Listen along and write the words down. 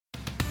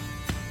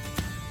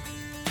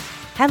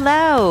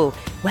Hello!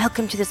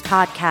 Welcome to this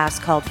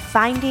podcast called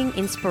Finding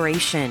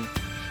Inspiration.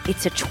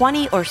 It's a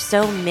 20 or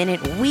so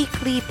minute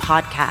weekly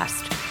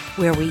podcast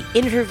where we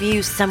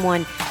interview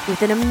someone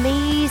with an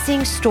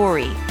amazing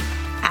story.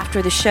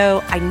 After the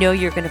show, I know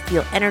you're going to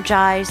feel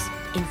energized,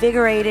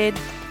 invigorated,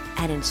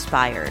 and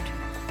inspired.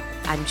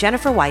 I'm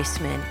Jennifer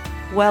Weissman.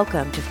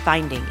 Welcome to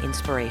Finding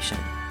Inspiration.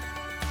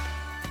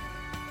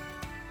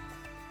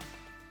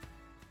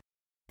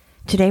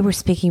 Today we're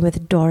speaking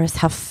with Doris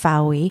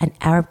Hafawi, an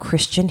Arab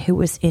Christian who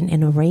was in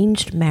an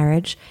arranged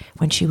marriage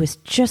when she was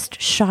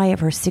just shy of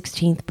her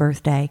 16th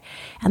birthday.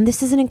 And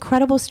this is an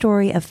incredible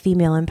story of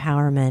female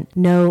empowerment.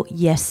 No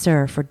yes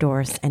sir for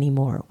Doris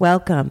anymore.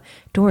 Welcome.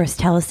 Doris,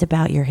 tell us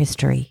about your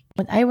history.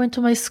 When I went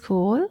to my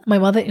school, my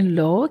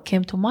mother-in-law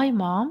came to my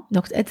mom,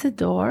 knocked at the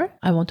door.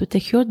 I want to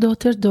take your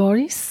daughter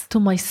Doris to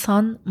my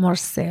son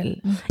Marcel.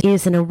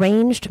 Is an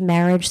arranged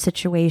marriage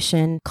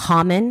situation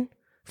common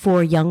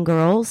for young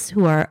girls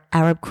who are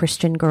Arab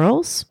Christian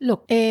girls?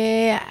 Look,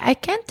 I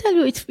can't tell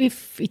you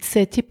if it's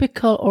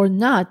typical or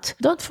not.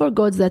 Don't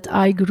forget that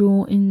I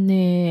grew in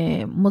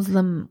a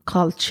Muslim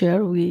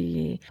culture.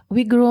 We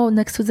grew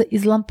next to the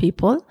Islam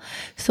people.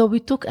 So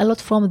we took a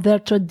lot from their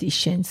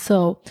tradition.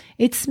 So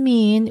it's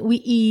mean we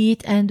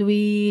eat and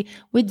we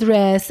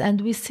dress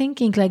and we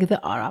thinking like the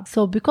Arabs.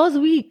 So because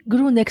we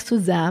grew next to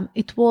them,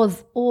 it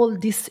was all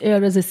this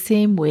era the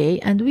same way.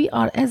 And we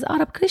are as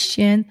Arab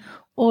Christian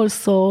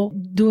also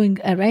doing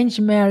arranged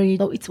marriage.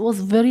 So it was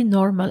very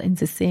normal in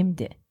the same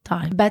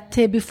time. But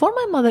before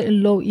my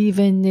mother-in-law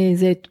even,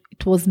 it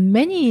was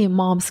many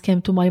moms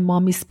came to my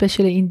mom,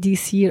 especially in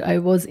this year. I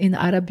was in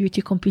Arab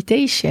beauty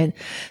competition.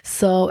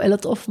 So a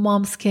lot of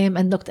moms came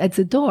and knocked at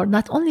the door,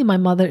 not only my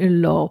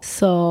mother-in-law.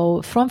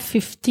 So from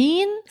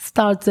 15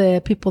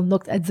 people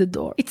knocked at the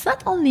door. It's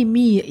not only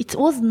me. It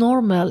was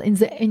normal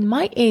in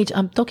my age.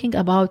 I'm talking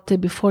about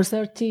before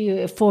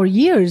 34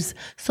 years.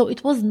 So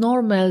it was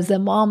normal. The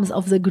moms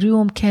of the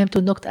groom came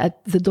to knock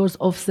at the doors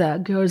of the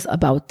girls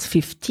about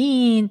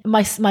 15.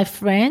 My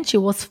friend, she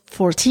was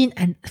 14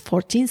 and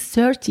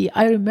 30.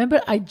 I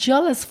remember I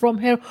jealous from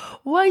her.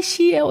 Why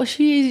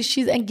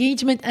she's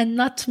engagement and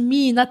not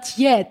me, not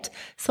yet.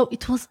 So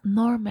it was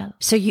normal.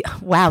 So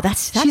wow,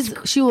 that's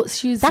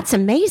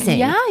amazing.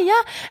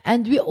 Yeah.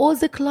 And we all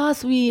the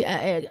class, we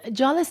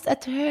jealous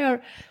at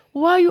her.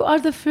 Why you are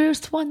the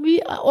first one?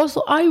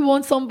 I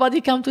want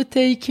somebody come to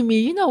take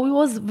me. We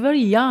was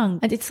very young.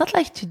 And it's not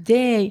like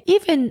today.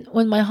 Even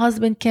when my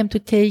husband came to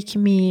take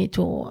me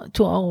to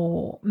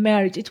our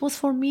marriage, it was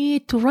for me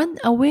to run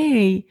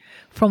away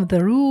from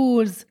the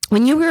rules.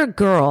 When you were a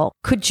girl,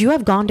 could you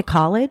have gone to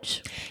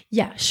college?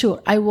 Yeah,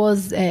 sure. I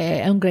was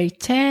in grade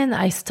 10.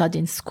 I studied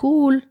in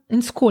school,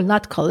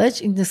 not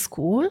college, in the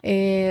school.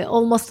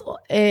 Almost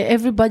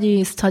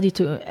everybody studied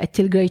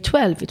till grade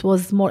 12. It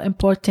was more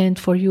important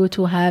for you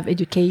to have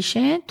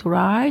education, to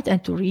write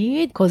and to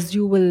read, because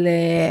you will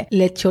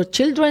let your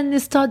children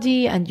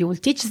study and you will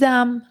teach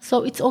them.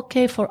 So it's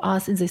okay for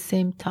us in the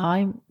same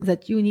time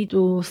that you need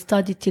to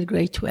study till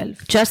grade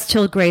 12. Just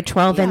till grade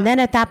 12. Yeah. And then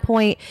at that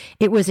point,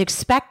 it was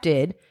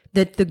expected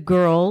that the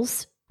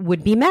girls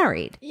would be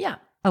married. Yeah.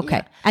 Okay.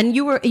 Yeah. And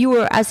you were,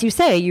 as you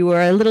say, you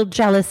were a little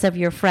jealous of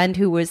your friend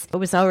who was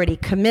already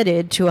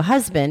committed to a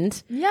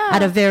husband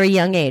at a very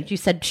young age. You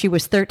said she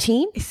was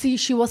 13? See,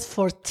 she was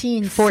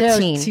 14.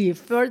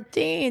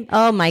 14.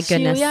 Oh my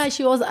goodness.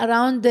 She was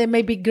around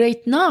maybe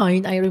grade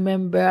 9, I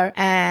remember.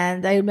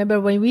 And I remember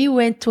when we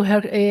went to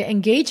her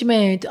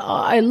engagement,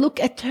 I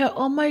look at her,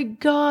 oh my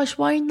gosh,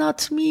 why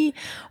not me?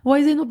 Why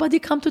did nobody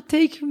come to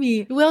take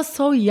me? We were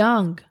so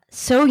young.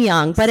 So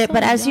young, but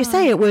as you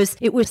say, it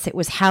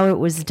was how it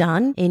was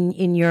done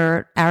in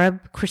your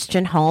Arab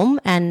Christian home,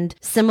 and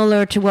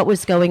similar to what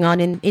was going on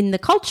in the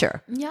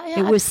culture. Yeah,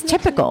 it was absolutely.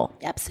 typical.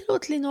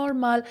 Absolutely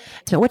normal.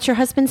 So what's your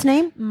husband's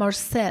name?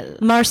 Marcel.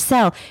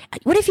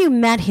 What if you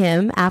met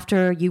him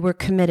after you were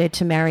committed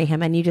to marry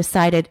him and you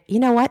decided, you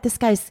know what, this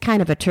guy's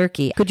kind of a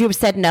turkey? Could you have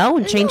said no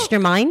and changed your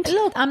mind?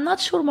 Look, I'm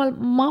not sure my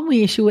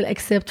mommy, she will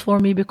accept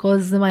for me,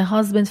 because my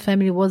husband's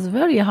family was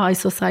very high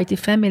society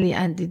family,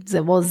 and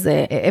it was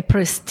a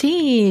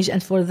prestige,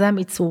 and for them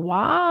it's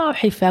wow,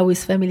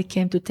 Hafawi's family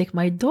came to take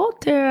my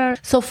daughter.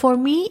 So for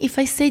me, if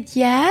I said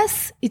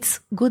yes, it's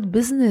good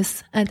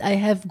business and I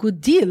have good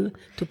deal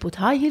to put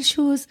high heel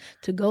shoes,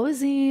 to go with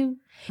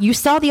him. You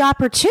saw the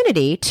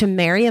opportunity to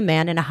marry a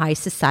man in a high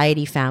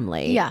society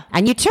family. Yeah.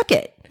 And you took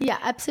it. Yeah,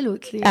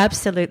 absolutely.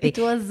 Absolutely. It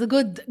was a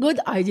good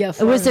idea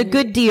for me. It was a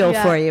good deal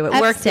for you.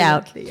 It worked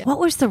out. Yeah. What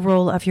was the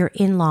role of your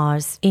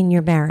in-laws in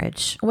your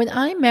marriage? When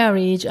I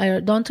married, I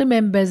don't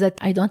remember that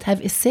I don't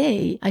have a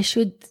say. I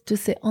should to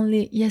say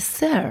only yes,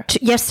 sir.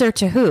 Yes, sir,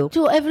 to who?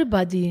 To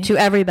everybody. To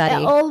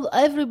everybody.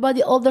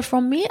 Everybody older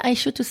from me, I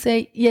should to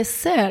say yes,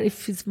 sir.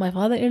 If it's my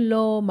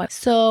father-in-law,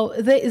 so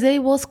they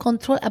was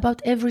control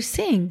about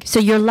everything.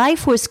 So your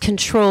life was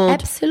controlled.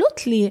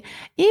 Absolutely.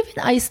 Even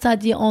I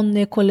study on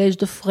the Collège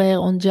de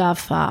Frères on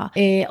Jaffa.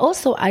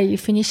 Also,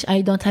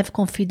 I don't have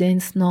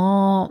confidence.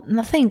 No,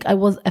 nothing. I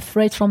was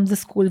afraid from the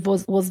school. It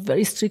was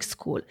very strict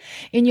school.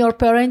 In your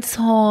parents'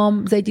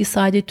 home, they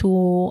decided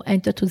to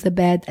enter to the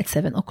bed at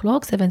 7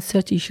 o'clock,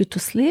 7:30. You should to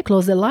sleep,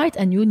 close the light,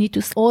 and you need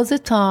to all the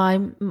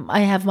time.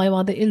 I have my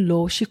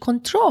mother-in-law. She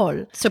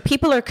control. So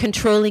people are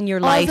controlling your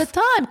life all the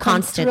time,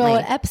 constantly.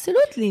 Control,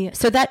 absolutely.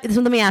 So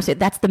let me ask you,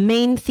 that's the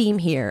main theme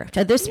here.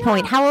 At this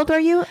point, how old are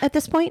you at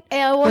this point?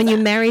 When you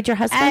married your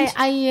husband?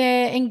 I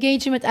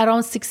engagement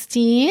around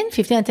 16,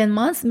 15 and 10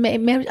 months.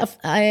 Married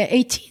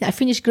 18. I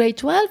finished grade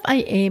 12.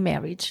 I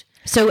marriage.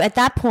 So at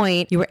that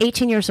point, you were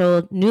 18 years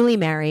old, newly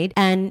married,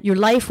 and your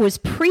life was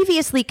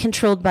previously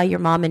controlled by your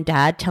mom and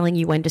dad telling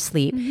you when to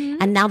sleep.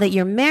 Mm-hmm. And now that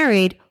you're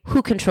married,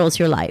 who controls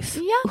your life?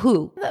 Yeah.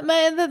 Who?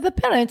 The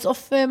parents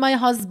of my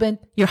husband.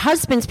 Your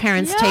husband's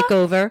parents take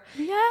over.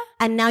 Yeah.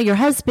 And now your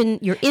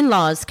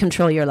in-laws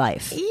control your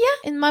life. Yeah.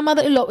 And my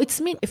mother-in-law,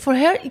 for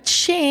her, it's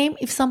shame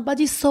if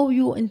somebody saw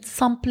you in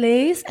some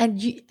place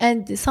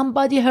and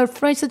somebody, her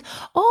friend said,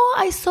 oh,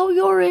 I saw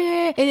your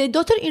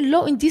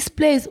daughter-in-law in this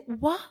place.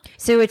 What?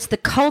 So it's the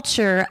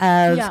culture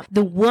of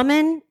the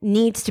woman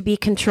needs to be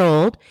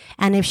controlled.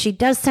 And if she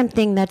does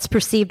something that's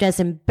perceived as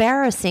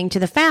embarrassing to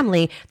the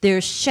family,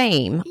 there's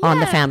shame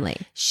on the family.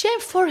 Shame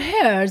for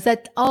her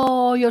that,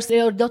 oh, your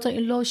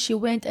daughter-in-law, she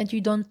went and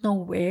you don't know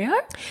where.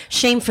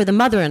 Shame for the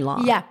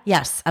mother-in-law. Yeah.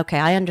 Yes. Okay.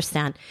 I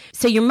understand.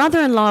 So your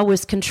mother-in-law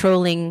was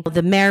controlling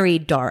the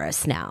married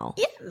Doris now.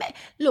 Yeah.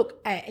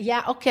 Look,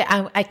 okay.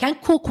 I can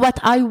cook what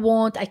I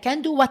want. I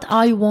can do what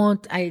I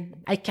want.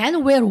 I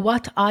can wear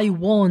what I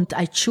want.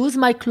 I choose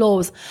my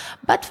clothes.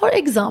 But for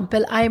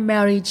example, I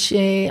married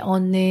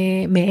on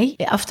May.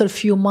 After a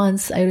few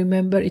months, I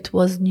remember it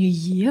was New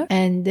Year.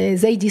 And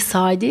they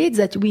decided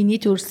that we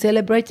need to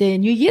celebrate a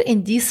New Year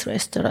in this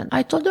restaurant.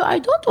 I told her, I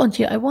don't want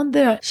here. I want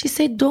there. She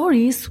said,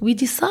 Doris, we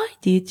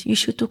decided you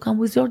should to come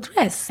with your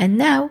dress. And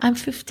now I'm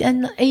 15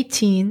 and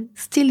 18,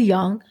 still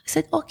young. I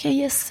said, okay,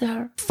 yes,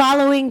 sir.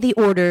 Following the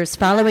orders,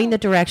 following the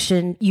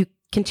direction, you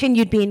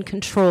continued being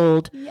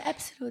controlled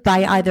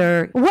by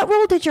either. What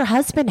role did your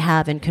husband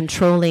have in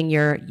controlling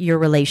your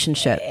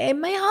relationship?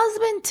 My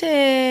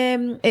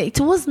husband, it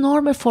was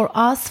normal for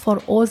us, for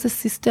all the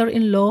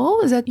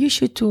sister-in-law, that you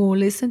should to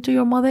listen to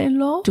your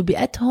mother-in-law, to be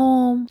at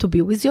home, to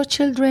be with your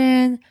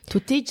children, to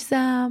teach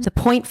them. The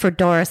point for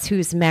Doris,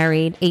 who's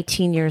married,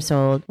 18 years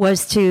old,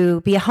 was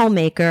to be a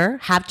homemaker,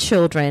 have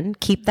children,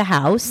 keep the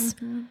house.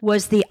 Mm-hmm.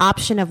 Was the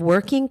option of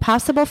working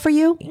possible for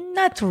you?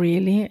 Not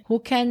really. Who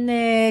can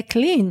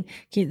clean?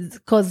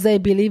 Because they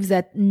believe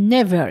that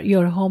never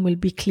your home will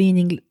be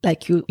cleaning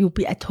like you'll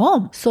be at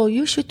home. So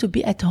you should to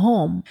be at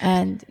home.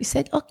 And he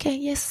said, okay,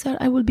 yes, sir,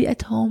 I will be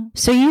at home.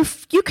 So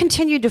you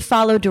continued to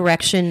follow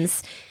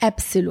directions?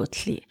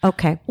 Absolutely.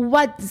 Okay.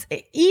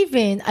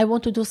 Even I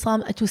want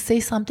to say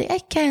something, I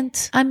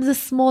can't. I'm the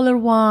smaller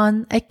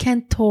one. I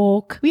can't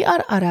talk. We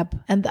are Arab.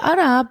 And the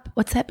Arab,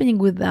 what's happening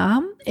with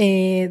them,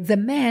 the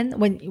man,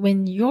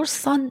 when your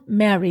son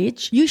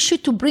marriage, you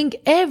should to bring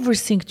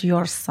everything to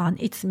your son.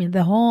 It's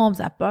the home,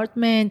 the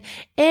apartment,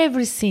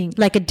 everything.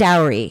 Like a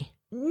dowry.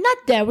 Not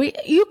dowry.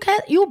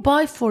 You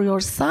buy for your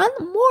son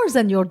more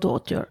than your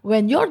daughter.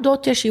 When your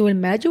daughter, she will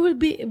marry, you will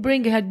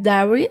bring her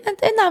dowry and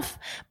enough.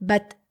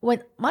 But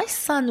when my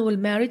son will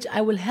marry, I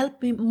will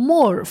help him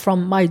more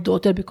from my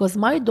daughter, because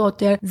my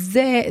daughter,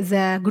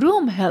 the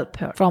groom help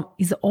her from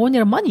his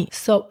owner money.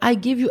 So I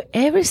give you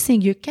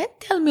everything. You can't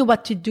tell me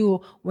what to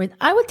do. When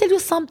I will tell you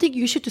something,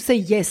 you should to say,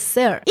 yes,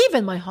 sir.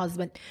 Even my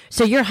husband.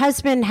 So your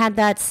husband had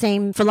that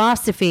same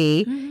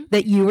philosophy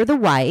that you were the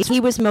wife. He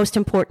was most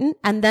important.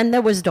 And then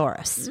there was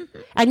Doris. Mm-hmm.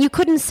 And you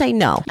couldn't say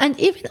no. And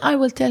even I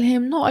will tell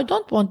him, no, I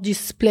don't want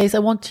this place. I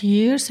want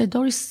here. Say,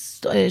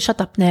 Doris, shut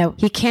up now.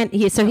 He can't.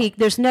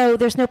 There's no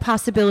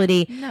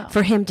possibility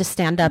for him to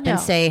stand up and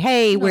say,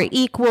 hey, we're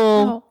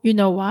equal. No. You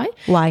know why?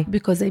 Why?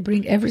 Because they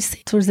bring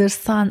everything to their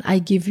son. I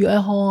give you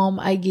a home.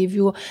 I give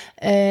you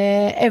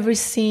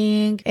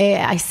everything.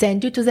 I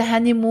send you to the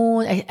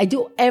honeymoon. I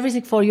do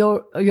everything for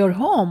your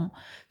home.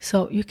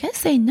 So you can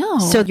say no.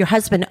 So your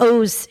husband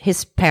owes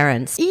his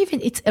parents. Even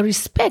it's a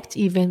respect.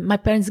 Even my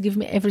parents give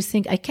me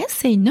everything. I can't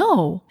say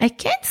no. I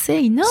can't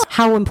say no.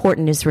 How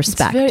important is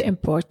respect? It's very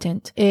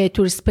important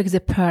to respect the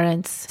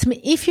parents.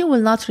 If you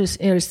will not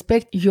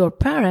respect your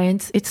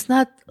parents, it's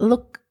not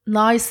look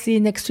nicely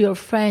next to your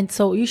friend.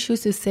 So you should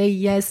say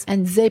yes,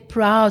 and they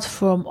proud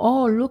from,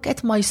 oh, look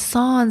at my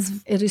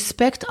sons,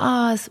 respect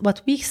us,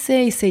 what we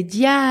said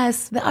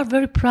yes. They are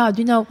very proud.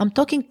 I'm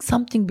talking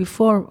something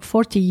before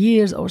 40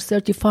 years or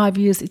 35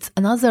 years. It's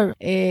another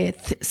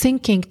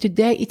thinking.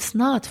 Today, it's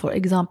not. For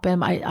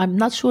example, I'm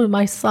not sure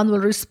my son will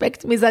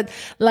respect me that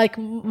like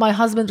my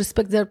husband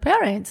respect their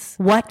parents.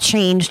 What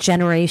changed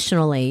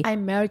generationally?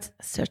 I'm married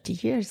 30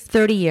 years.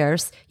 30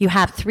 years. You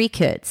have 3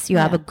 kids. You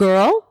have a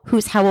girl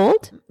who's how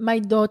old? My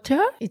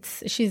daughter,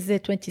 she's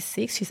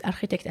 26. She's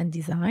architect and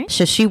design.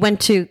 So she went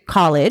to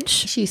college.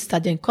 She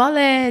studied in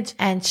college,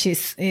 and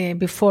she's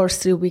before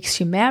 3 weeks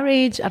she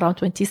married, around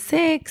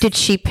 26. Did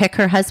she pick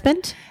her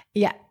husband?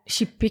 Yeah.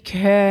 she picked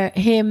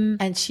him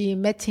and she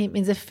met him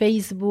in the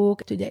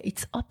Facebook. Today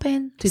it's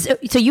open.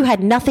 So you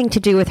had nothing to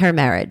do with her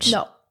marriage?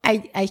 No,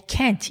 I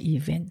can't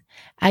even.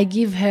 I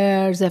give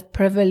her the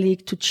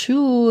privilege to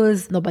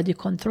choose. Nobody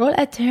control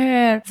at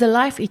her. The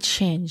life it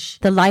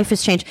changed. The life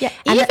has changed. Yeah,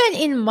 even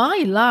in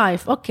my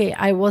life, okay,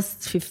 I was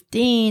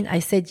 15. I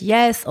said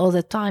yes all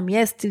the time.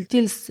 Yes,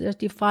 till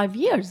 35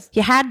 years.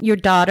 You had your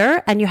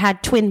daughter and you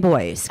had twin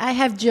boys. I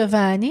have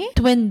Giovanni,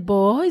 twin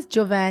boys,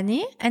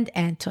 Giovanni and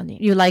Anthony.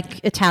 You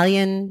like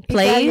Italian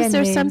plays Italian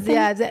or names. something?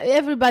 Yeah,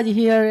 everybody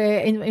here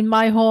in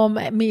my home,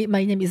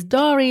 my name is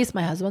Doris,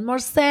 my husband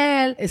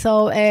Marcel.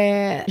 So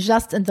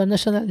just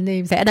international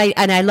names. And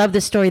I love the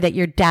story that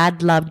your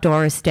dad loved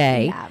Doris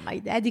Day. Yeah, my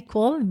daddy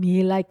called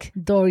me like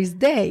Doris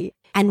Day.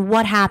 And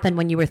what happened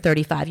when you were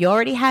 35? You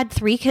already had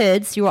 3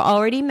 kids. You were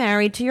already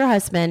married to your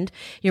husband.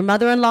 Your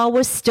mother-in-law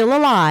was still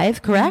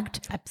alive,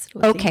 correct?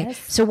 Absolutely. Okay. Yes.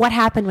 So what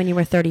happened when you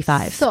were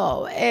 35?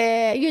 So,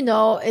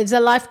 the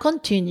life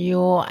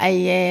continue.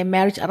 I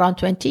married around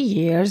 20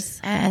 years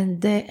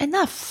and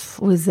enough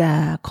with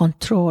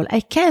control. I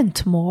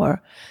can't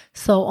more.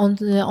 So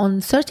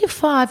on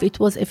 35, it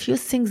was a few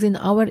things in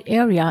our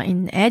area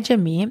in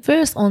Ajami.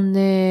 First, on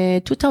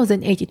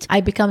 2008,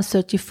 I became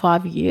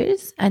 35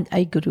 years and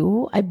I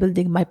grew. I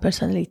building my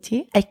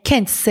personality. I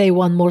can't say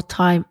one more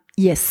time,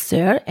 yes,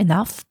 sir,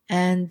 enough.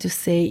 And to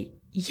say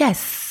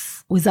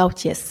yes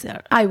without yes,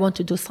 sir. I want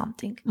to do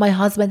something. My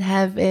husband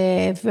have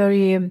a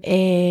very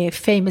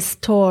famous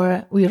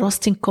store. We're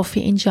roasting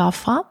coffee in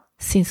Jaffa.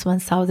 Since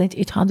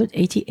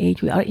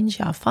 1888, we are in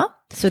Jaffa.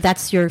 So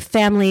that's your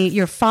family,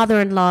 your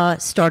father-in-law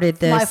started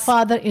this. My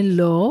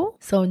father-in-law.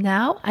 So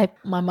now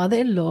my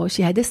mother-in-law,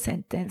 she had a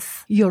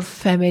sentence. Your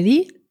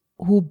family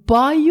who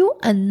buy you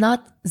and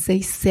not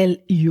they sell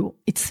you.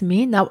 It's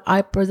me. Now I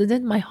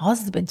represent my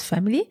husband's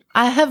family.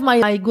 I have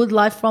my good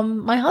life from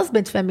my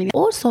husband's family.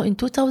 Also in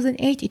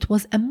 2008, it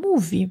was a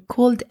movie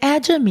called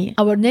Ajami.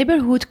 Our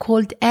neighborhood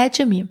called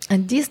Ajami.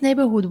 And this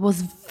neighborhood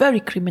was very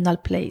criminal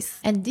place.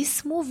 And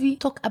this movie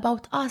talk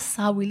about us,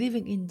 how we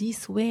living in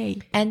this way.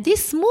 And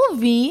this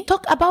movie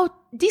talk about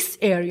this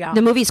area.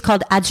 The movie is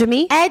called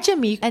Ajami?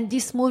 Ajami. And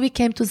this movie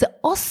came to the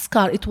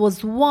Oscar. It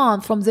was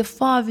one from the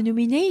 5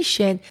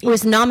 nomination. It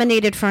was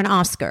nominated for an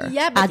Oscar.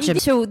 Yeah, but Ajami.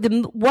 So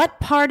what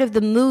part of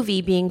the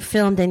movie being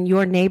filmed in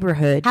your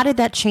neighborhood, how did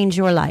that change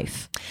your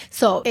life?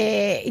 So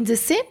in the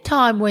same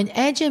time when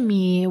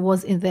Ajami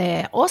was in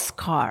the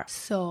Oscar,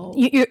 so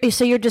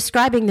you're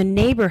describing the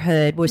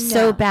neighborhood was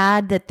so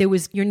bad that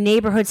your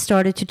neighborhood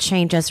started to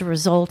change as a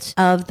result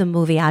of the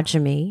movie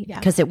Ajami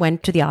because it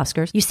went to the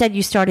Oscars. You said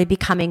you started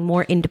becoming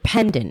more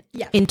independent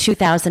in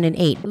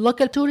 2008.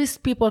 Local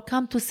tourist people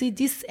come to see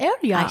this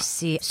area. I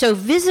see. So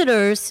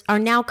visitors are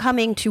now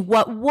coming to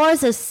what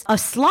was a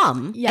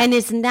slum and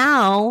is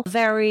now a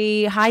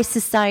very high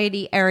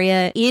society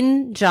area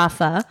in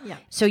Jaffa. Yeah.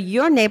 So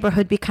your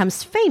neighborhood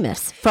becomes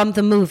famous from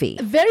the movie.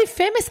 Very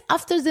famous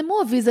after the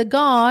movie. The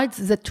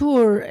guards, the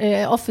tour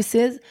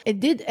offices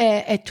did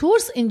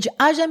tours in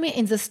Ajami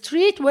in the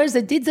street where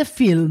they did the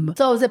film.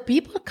 So the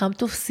people come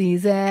to see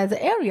the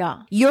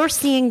area. You're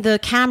seeing the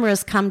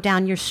cameras come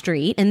down your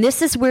street. And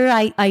this is where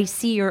I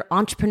see your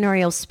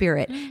entrepreneurial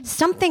spirit.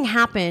 Something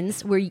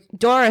happens where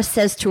Doris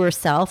says to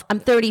herself, I'm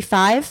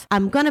 35.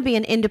 I'm going to be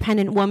an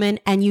independent woman.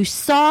 And you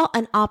saw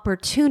an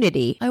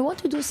opportunity. I want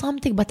to do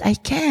something, but I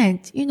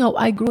can't.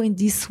 I grew in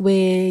this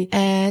way.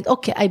 And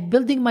okay, I'm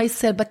building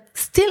myself, but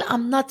still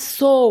I'm not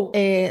so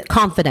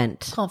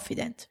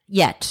confident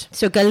yet.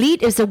 So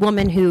Galit is a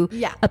woman who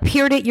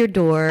appeared at your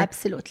door.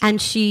 Absolutely.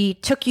 And she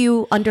took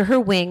you under her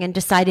wing and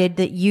decided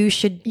that you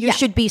should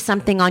be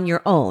something on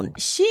your own.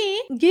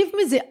 She gave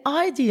me the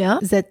idea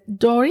that,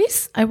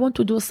 Doris, I want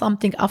to do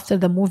something after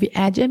the movie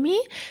Ajami.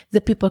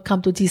 The people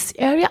come to this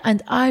area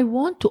and I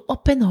want to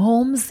open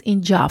homes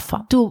in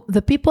Jaffa.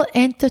 The people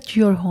entered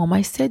your home.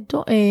 I said,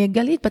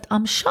 Galit, but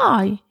I'm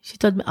shy. She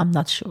told me, I'm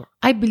not sure.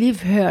 I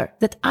believe her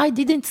that I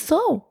didn't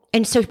so.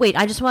 And so, wait,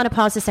 I just want to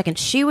pause a second.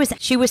 She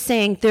was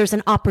saying there's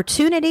an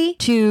opportunity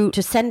to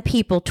send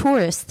people,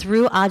 tourists,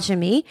 through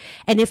Ajami.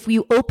 And if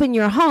you open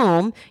your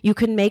home, you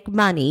can make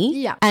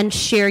money and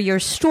share your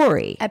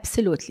story.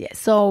 Absolutely.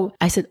 So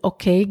I said,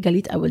 okay,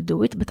 Galit, I will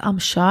do it, but I'm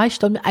shy. She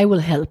told me, I will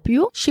help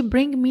you. She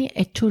bring me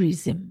a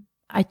tourism.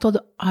 I told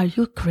her, are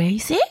you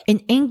crazy? In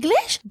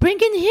English? Bring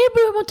in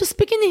Hebrew. I want to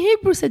speak in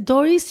Hebrew. I said,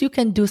 Doris, you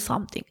can do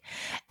something.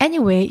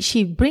 Anyway,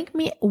 she bring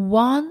me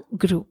one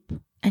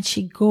group. And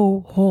she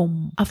go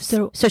home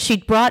after. So she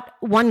brought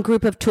one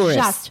group of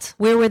tourists.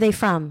 Where were they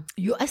from?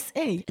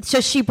 USA.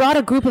 So she brought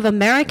a group of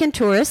American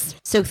tourists.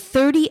 So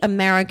 30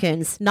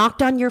 Americans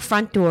knocked on your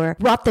front door,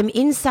 brought them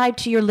inside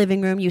to your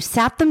living room. You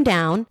sat them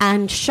down,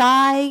 and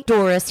shy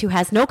Doris, who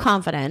has no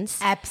confidence.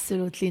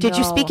 Absolutely Did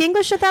you speak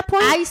English at that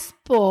point? I speak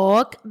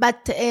spoke,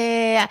 but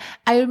I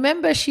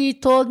remember she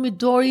told me,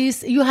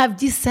 Doris, you have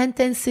these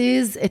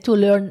sentences to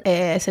learn.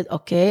 I said,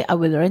 okay, I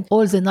will learn.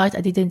 All the night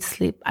I didn't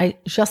sleep. I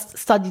just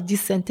studied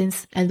this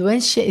sentence. And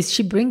when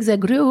she brings a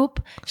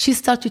group, she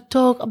started to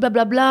talk, blah,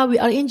 blah, blah. We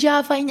are in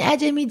Jaffa, in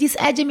Ajami, this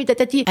Ajami,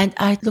 that. And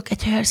I look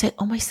at her and said,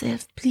 oh,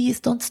 myself, please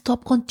don't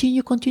stop.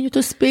 Continue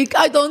to speak.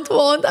 I don't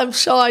want. I'm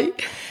shy.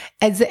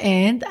 At the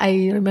end,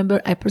 I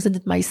remember I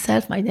presented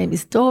myself. My name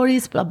is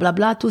Doris, blah, blah,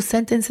 blah. 2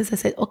 sentences. I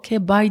said, okay,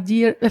 bye,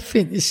 dear. I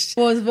finished.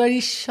 I was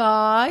very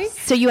shy.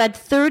 So you had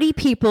 30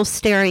 people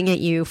staring at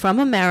you from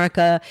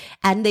America,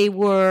 and they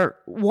were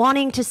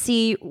wanting to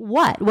see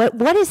what?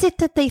 What is it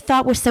that they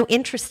thought was so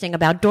interesting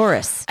about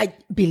Doris?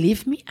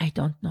 Believe me, I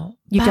don't know.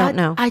 You don't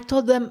know? I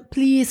told them,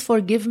 please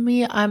forgive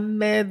me. I'm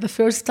the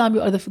first time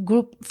you are the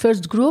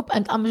first group,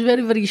 and I'm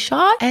very, very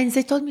shy. And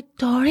they told me,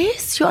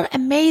 Doris, you're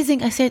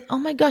amazing. I said, oh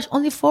my gosh,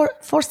 only four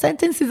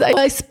sentences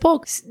I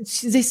spoke.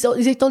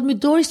 They told me,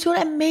 Doris, you're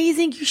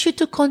amazing. You should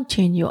to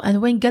continue.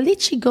 And when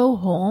Galici go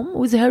home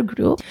with her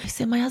group, I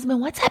said, my husband,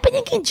 what's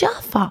happening in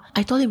Jaffa?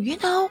 I told him,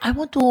 I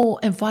want to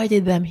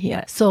invite them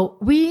here. So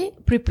we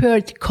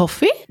prepared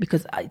coffee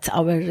because it's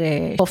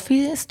our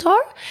coffee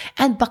store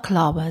and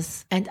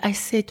baklawas. And I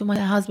said to my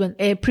husband,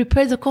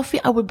 prepare the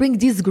coffee. I will bring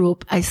this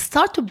group. I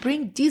start to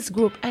bring this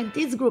group and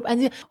this group. And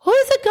who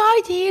is the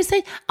guide here? He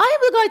said, I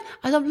am the guide.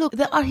 I said, look,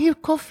 there are here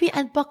coffee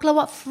and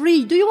baklava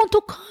free. Do you want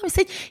to come? I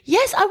said,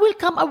 yes, I will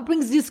come. I will bring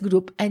this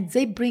group. And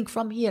they bring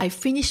from here. I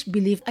finished,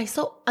 believe. I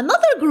saw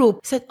another group.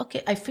 I said,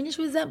 okay, I finished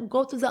with them.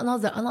 Go to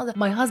another.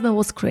 My husband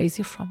was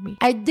crazy from me.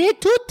 I did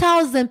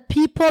 2,000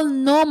 people,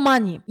 no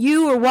money.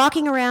 You were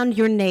walking around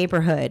your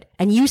neighborhood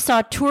and you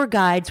saw tour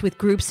guides with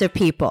groups of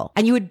people,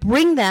 and you would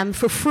bring them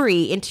for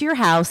free into your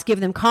house, give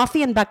them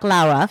coffee and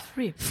baklava.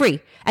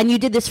 Free. And you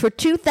did this for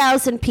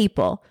 2,000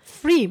 people.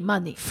 Free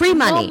money.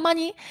 No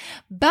money.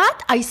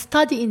 But I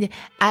study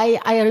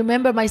I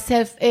remember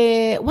myself,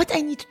 what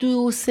I need to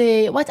do,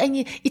 say, what I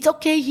need. It's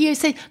okay here.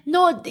 Say,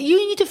 no, you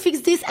need to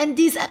fix this and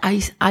this.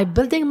 I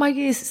building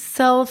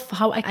myself,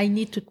 how I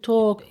need to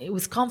talk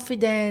with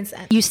confidence.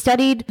 You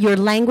studied your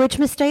language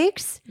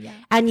mistakes,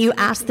 and you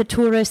asked the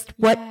tourist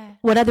what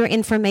other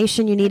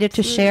information you needed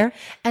to share.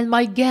 And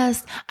my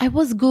guest, I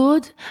was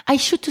good. I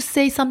should to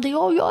say something.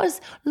 Oh,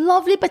 yours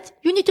lovely, but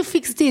you need to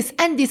fix this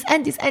and this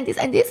and this and this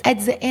and this.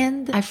 At the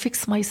end, I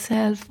fixed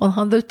myself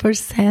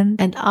 100%.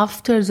 And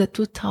after the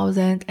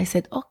 2000, I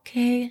said,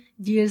 okay,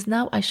 dears,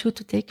 now I should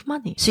to take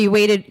money. So you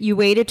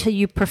waited till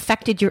you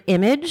perfected your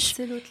image.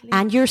 Absolutely.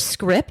 And your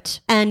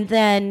script. And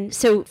then,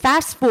 so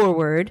fast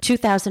forward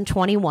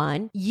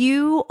 2021,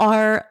 you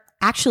are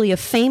actually a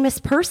famous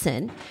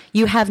person.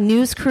 You have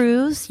news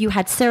crews. You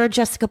had Sarah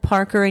Jessica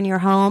Parker in your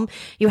home.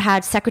 You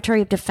had Secretary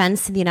of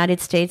Defense in the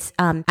United States,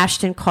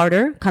 Ashton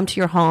Carter, come to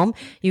your home.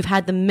 You've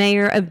had the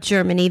mayor of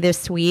Germany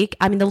this week.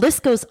 I mean, the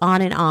list goes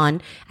on and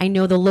on. I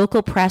know the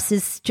local press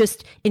is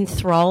just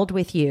enthralled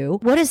with you.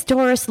 What does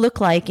Doris look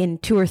like in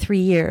 2 or 3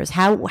 years?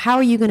 How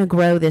are you going to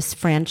grow this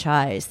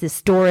franchise,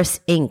 this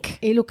Doris Inc.?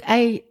 Hey, look,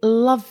 I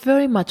love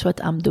very much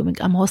what I'm doing.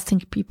 I'm hosting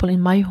people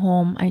in my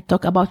home. I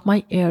talk about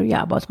my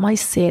area, about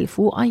myself,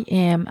 who I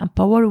am,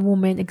 empower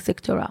women,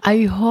 etc.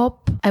 I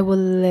hope I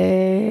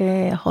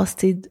will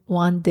host it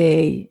one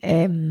day,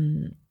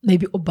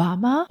 maybe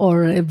Obama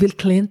or Bill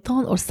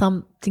Clinton or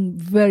something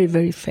very,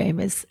 very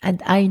famous.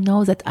 And I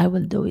know that I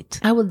will do it.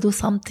 I will do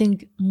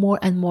something more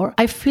and more.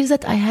 I feel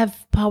that I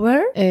have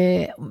power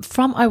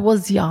from I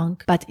was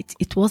young, but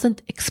it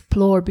wasn't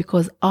explored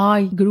because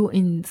I grew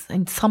in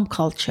some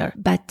culture.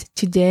 But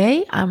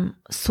today,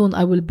 soon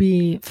I will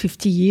be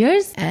 50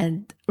 years,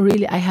 and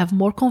really I have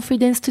more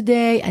confidence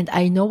today, and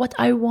I know what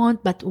I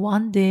want. But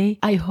one day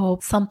I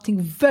hope something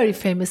very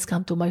famous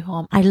come to my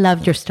home. I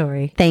loved your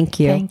story. Thank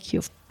you. Thank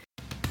you.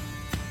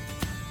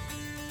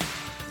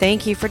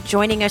 Thank you for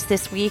joining us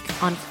this week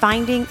on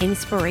Finding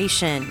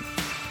Inspiration.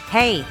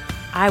 Hey,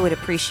 I would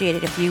appreciate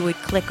it if you would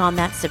click on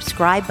that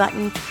subscribe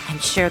button and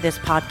share this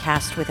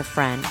podcast with a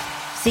friend.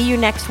 See you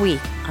next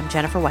week. I'm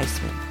Jennifer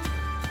Weissman.